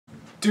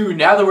Dude,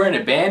 now that we're in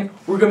a band,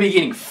 we're gonna be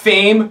getting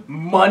fame,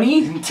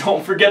 money, and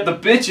don't forget the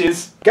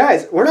bitches.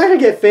 Guys, we're not gonna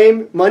get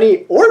fame,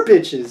 money, or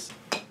bitches.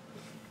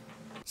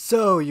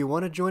 So, you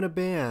want to join a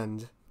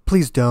band?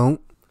 Please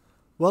don't.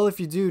 Well, if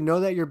you do, know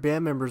that your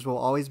band members will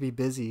always be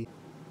busy.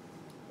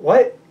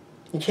 What?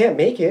 You can't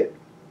make it?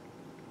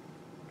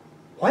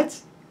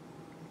 What?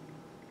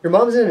 Your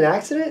mom's in an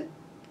accident?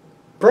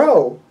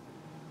 Bro.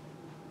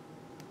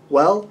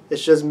 Well,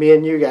 it's just me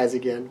and you guys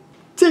again.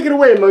 Take it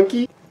away,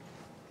 monkey.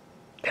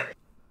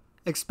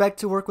 Expect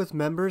to work with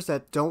members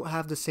that don't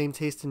have the same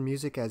taste in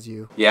music as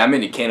you. Yeah, I'm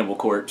into Cannibal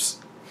Corpse.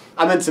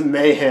 I'm into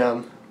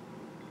mayhem.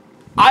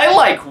 I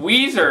like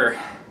Weezer.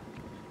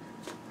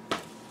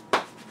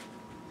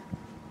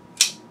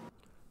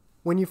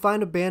 When you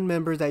find a band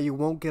member that you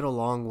won't get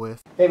along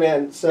with. Hey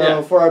man,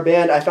 so for our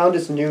band, I found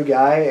this new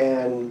guy,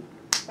 and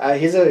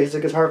he's a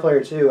guitar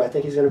player too. I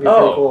think he's gonna be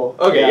pretty cool.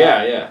 Okay,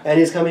 yeah. And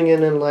he's coming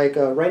in like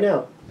right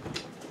now.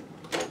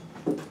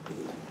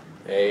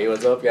 Hey,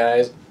 what's up,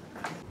 guys?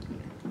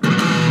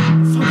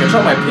 Fuck, I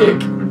dropped my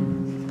pick.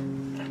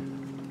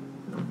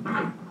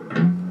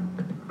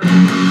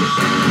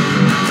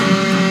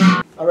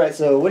 All right,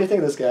 so what do you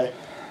think of this guy?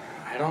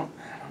 I don't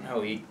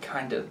know. He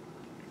kind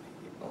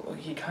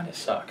of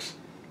sucks.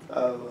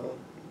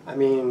 I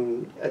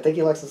mean, I think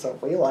he likes the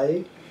stuff we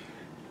like.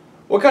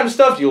 What kind of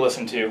stuff do you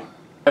listen to?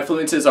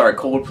 Influences are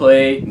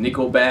Coldplay,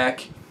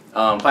 Nickelback,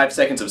 5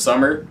 Seconds of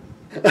Summer.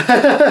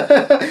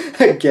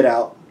 Get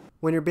out.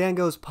 When your band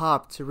goes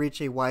pop to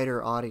reach a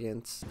wider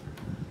audience.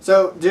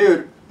 So,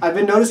 dude, I've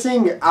been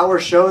noticing our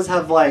shows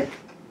have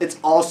it's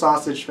all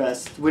sausage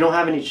fest. We don't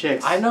have any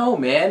chicks. I know,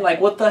 man.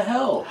 Like, what the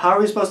hell? How are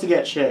we supposed to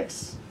get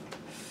chicks?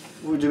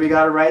 Do we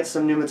gotta write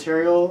some new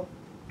material?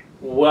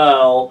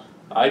 Well,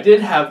 I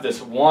did have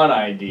this one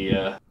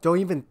idea. Don't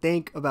even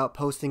think about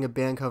posting a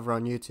band cover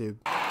on YouTube.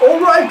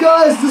 Alright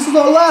guys, this is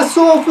our last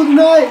song for the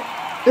night.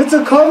 It's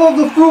a cover of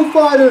the Foo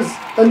Fighters,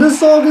 and this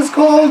song is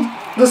called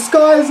The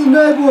Sky is the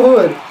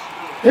Neighborhood.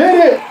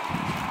 Hit it!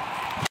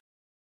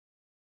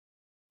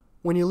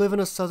 When you live in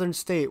a southern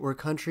state where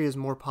country is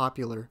more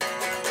popular.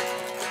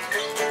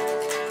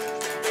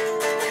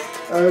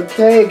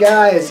 Okay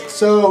guys,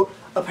 so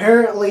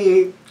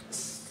apparently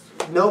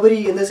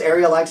nobody in this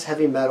area likes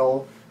heavy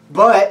metal,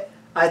 but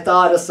I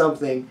thought of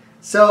something.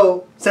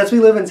 So, since we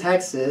live in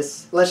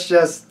Texas, let's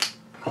just...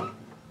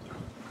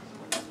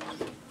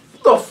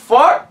 The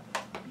fuck?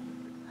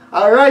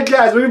 Alright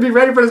guys, we're gonna be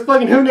ready for this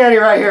fucking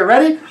hoonanny right here.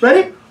 Ready?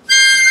 Ready?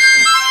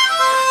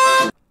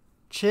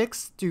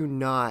 Chicks do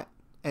not,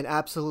 and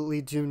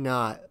absolutely do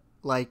not,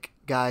 like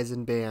guys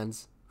in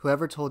bands.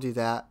 Whoever told you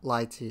that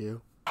lied to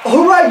you.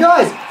 Alright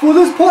guys, for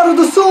this part of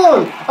the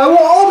song, I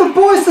want all the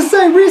boys to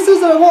say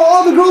Reese's and I want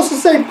all the girls to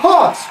say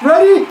Pops.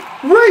 Ready?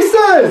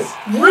 Reese's!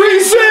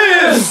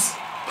 Reese's!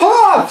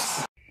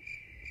 Pops!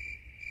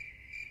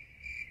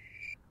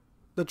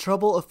 The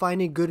trouble of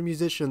finding good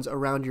musicians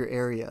around your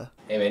area.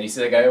 Hey man, you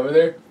see that guy over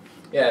there?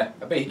 Yeah,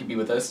 I bet he could be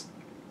with us.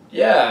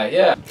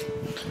 Yeah.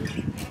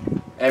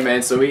 Hey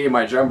man, so me and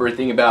my drummer were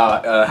thinking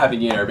about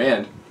having you in our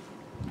band.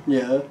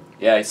 Yeah.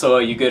 Yeah, so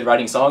you good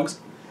writing songs?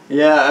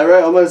 Yeah, I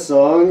write all my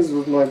songs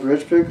with my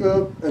bridge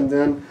pickup, and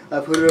then I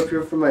put it up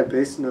here for my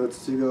bass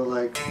notes to go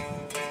like...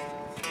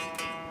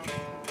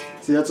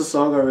 See, that's a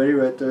song already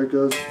right there. It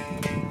goes...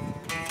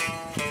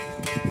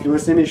 You wanna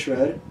see me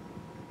shred?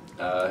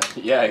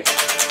 Yeah.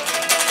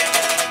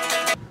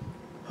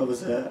 How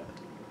was that?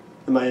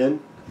 Am I in?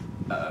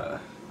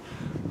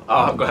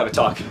 I'll go have a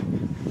talk.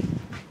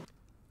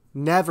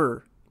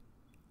 Never,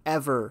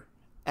 ever,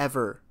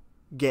 ever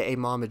get a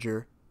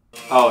momager.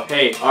 Oh,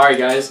 hey, alright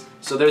guys,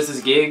 so there's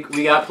this gig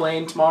we got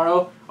playing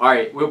tomorrow.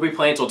 Alright, we'll be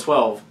playing till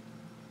 12.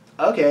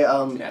 Okay,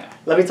 Yeah.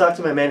 let me talk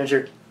to my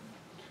manager.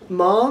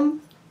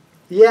 Mom?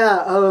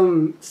 Yeah,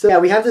 so yeah,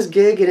 we have this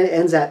gig and it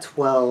ends at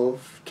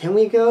 12. Can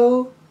we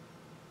go?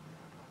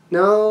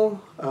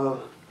 No?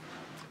 Oh.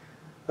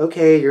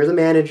 Okay, you're the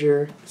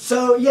manager.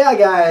 So, yeah,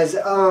 guys,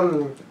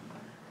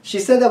 she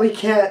said that we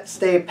can't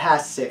stay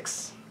past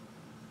 6.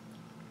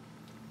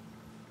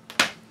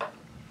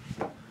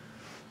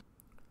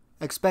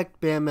 Expect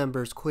band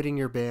members quitting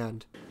your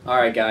band.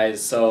 Alright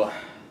guys, so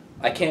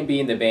I can't be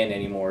in the band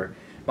anymore.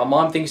 My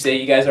mom thinks that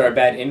you guys are a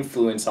bad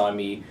influence on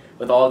me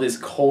with all this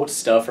cult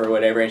stuff or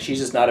whatever, and she's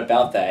just not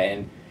about that.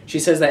 And she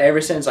says that ever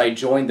since I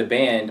joined the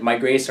band, my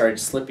grades started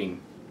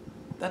slipping.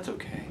 That's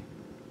okay.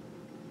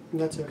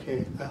 That's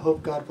okay. I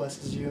hope God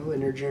blesses you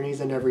and your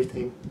journeys and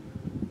everything.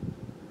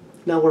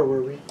 Now, where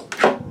were we?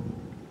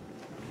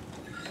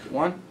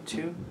 1,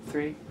 2,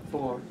 3,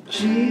 4.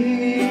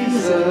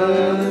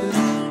 Jesus,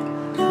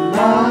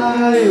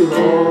 my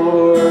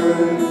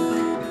Lord.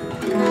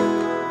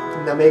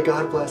 Now may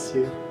God bless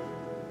you.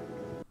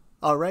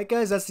 Alright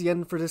guys, that's the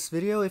end for this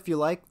video. If you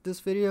liked this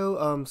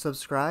video,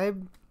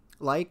 subscribe,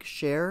 like,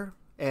 share,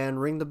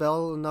 and ring the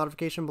bell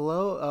notification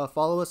below.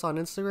 Follow us on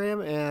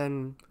Instagram,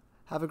 and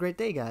have a great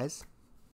day, guys.